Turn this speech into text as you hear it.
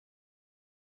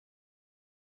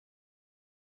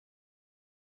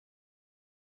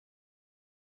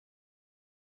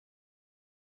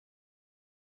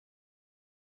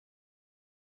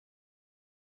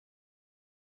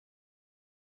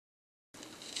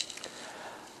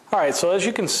Alright, so as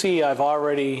you can see, I've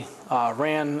already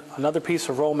ran another piece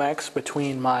of Romex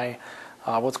between my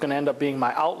what's going to end up being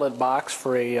my outlet box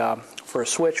for a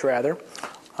switch rather.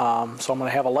 So I'm going to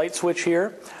have a light switch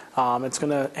here. It's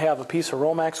going to have a piece of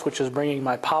Romex which is bringing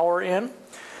my power in.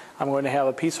 I'm going to have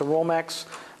a piece of Romex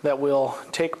that will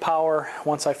take power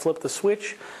once I flip the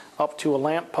switch up to a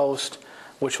lamp post,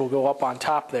 which will go up on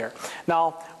top there.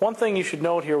 Now, one thing you should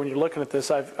note here when you're looking at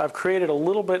this, I've created a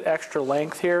little bit extra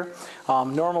length here.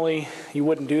 Normally, you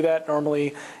wouldn't do that.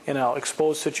 Normally, in an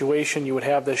exposed situation, you would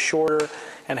have this shorter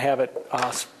and have it,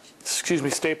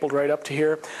 stapled right up to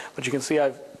here. But you can see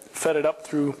I've fed it up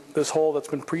through this hole that's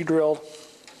been pre-drilled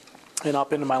and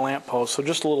up into my lamp post. So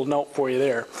just a little note for you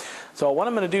there. So what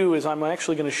I'm going to do is I'm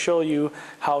actually going to show you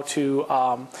how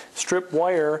to strip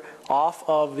wire off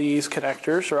of these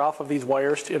connectors or off of these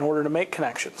wires in order to make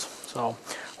connections. So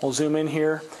we'll zoom in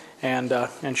here and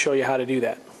show you how to do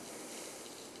that.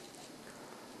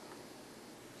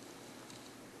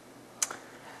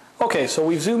 Okay, so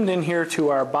we've zoomed in here to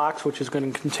our box, which is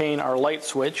going to contain our light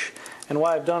switch. And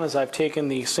what I've done is I've taken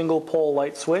the single pole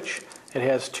light switch. It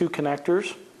has two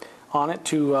connectors on it,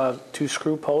 two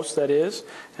screw posts that is,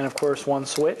 and of course one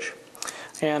switch.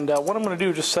 And what I'm going to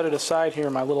do is just set it aside here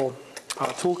in my little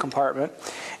tool compartment,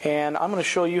 and I'm going to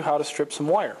show you how to strip some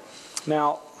wire.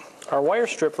 Now, our wire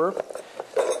stripper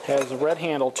has a red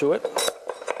handle to it,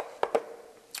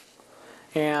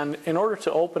 and in order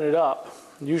to open it up,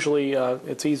 usually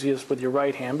it's easiest with your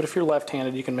right hand, but if you're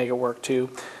left-handed you can make it work too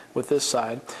with this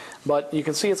side. But you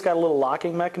can see it's got a little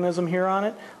locking mechanism here on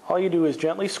it. All you do is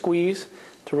gently squeeze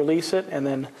to release it, and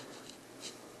then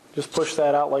just push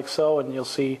that out like so, and you'll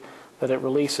see that it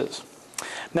releases.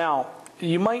 Now,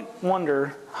 you might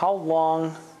wonder how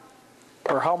long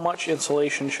or how much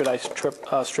insulation should I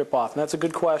strip off, and that's a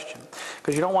good question,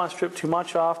 because you don't want to strip too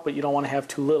much off, but you don't want to have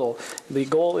too little. The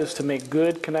goal is to make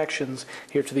good connections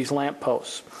here to these lamp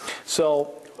posts.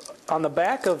 So on the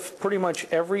back of pretty much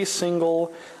every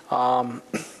single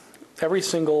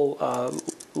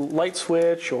light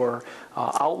switch or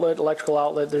electrical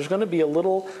outlet, there's going to be a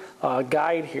little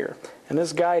guide here. And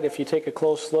this guide, if you take a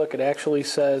close look, it actually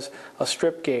says a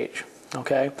strip gauge.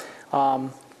 Okay,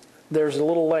 there's a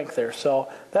little length there, so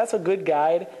that's a good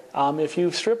guide. If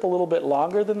you strip a little bit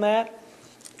longer than that,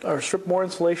 or strip more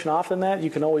insulation off than that, you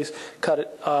can always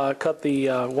cut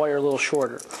the wire a little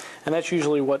shorter. And that's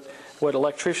usually what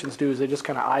electricians do, is they just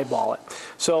kind of eyeball it.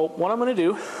 So what I'm going to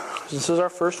do, this is our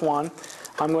first one,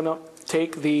 I'm going to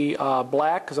take the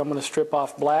black, because I'm going to strip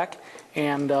off black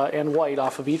and white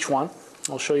off of each one.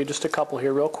 I'll show you just a couple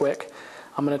here real quick.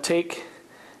 I'm going to take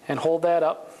and hold that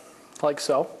up like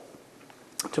so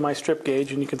to my strip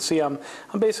gauge, and you can see I'm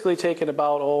basically taking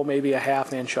about, maybe a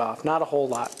 ½ inch off, not a whole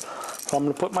lot. So I'm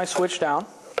going to put my switch down.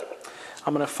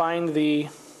 I'm going to find the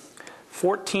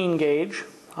 14 gauge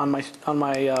on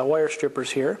my wire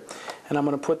strippers here, and I'm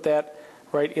going to put that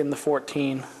right in the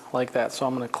 14 like that. So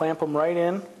I'm going to clamp them right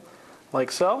in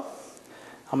like so.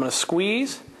 I'm going to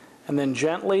squeeze and then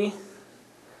gently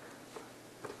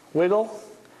wiggle,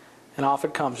 and off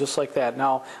it comes just like that.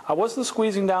 Now, I wasn't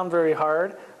squeezing down very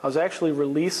hard. I was actually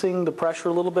releasing the pressure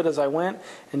a little bit as I went,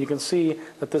 and you can see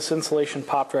that this insulation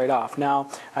popped right off. Now,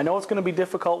 I know it's going to be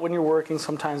difficult when you're working.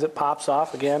 Sometimes it pops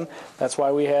off. Again, that's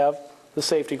why we have the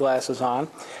safety glasses on.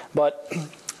 But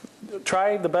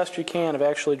try the best you can of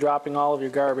actually dropping all of your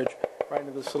garbage right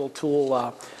into this little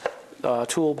tool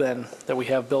bin that we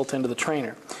have built into the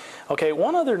trainer. Okay,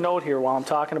 one other note here while I'm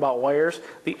talking about wires.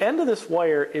 The end of this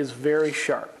wire is very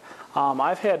sharp.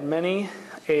 I've had many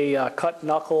a cut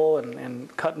knuckle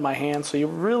and cut in my hand, so you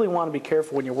really want to be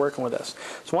careful when you're working with this.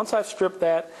 So once I've stripped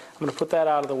that, I'm going to put that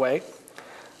out of the way.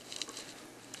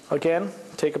 Again,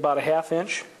 take about a ½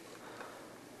 inch,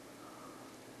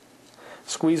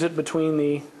 squeeze it between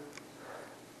the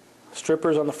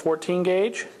strippers on the 14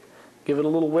 gauge, give it a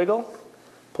little wiggle,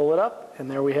 pull it up, and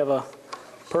there we have a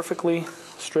perfectly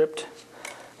stripped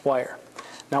wire.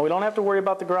 Now, we don't have to worry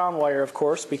about the ground wire, of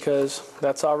course, because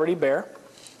that's already bare.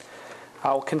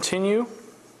 I'll continue,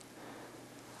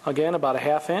 again, about a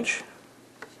 ½ inch.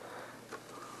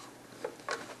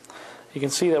 You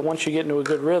can see that once you get into a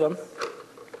good rhythm,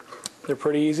 they're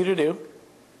pretty easy to do.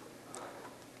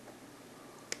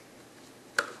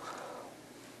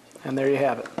 And there you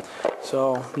have it.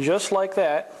 So just like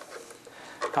that,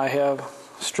 I have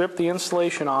stripped the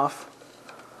insulation off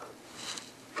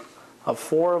of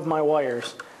 4 of my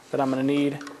wires that I'm going to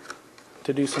need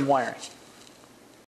to do some wiring.